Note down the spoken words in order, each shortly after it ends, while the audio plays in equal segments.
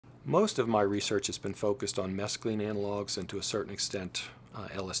Most of my research has been focused on mescaline analogs and to a certain extent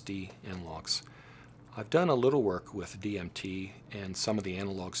LSD analogs. I've done a little work with DMT and some of the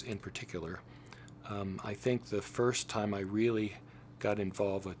analogs in particular. I think the first time I really got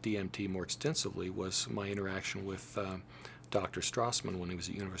involved with DMT more extensively was my interaction with Dr. Strassman when he was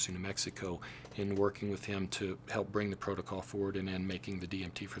at University of New Mexico, in working with him to help bring the protocol forward and then making the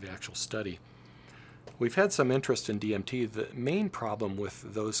DMT for the actual study. We've had some interest in DMT. The main problem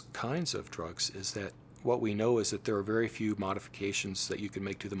with those kinds of drugs is that what we know is that there are very few modifications that you can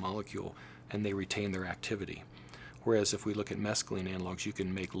make to the molecule and they retain their activity. Whereas if we look at mescaline analogs, you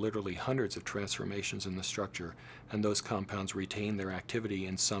can make literally hundreds of transformations in the structure and those compounds retain their activity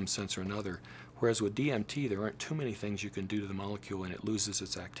in some sense or another. Whereas with DMT, there aren't too many things you can do to the molecule and it loses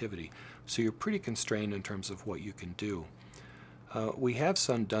its activity. So you're pretty constrained in terms of what you can do. We have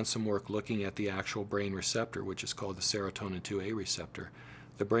done some work looking at the actual brain receptor, which is called the serotonin 2A receptor.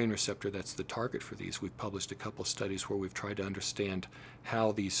 The brain receptor that's the target for these. We've published a couple of studies where we've tried to understand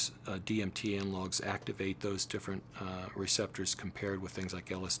how these DMT analogs activate those different receptors compared with things like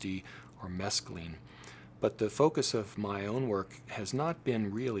LSD or mescaline. But the focus of my own work has not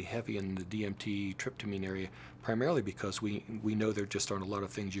been really heavy in the DMT tryptamine area, primarily because we know there just aren't a lot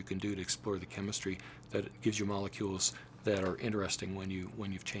of things you can do to explore the chemistry that gives you molecules that are interesting when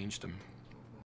you've changed them.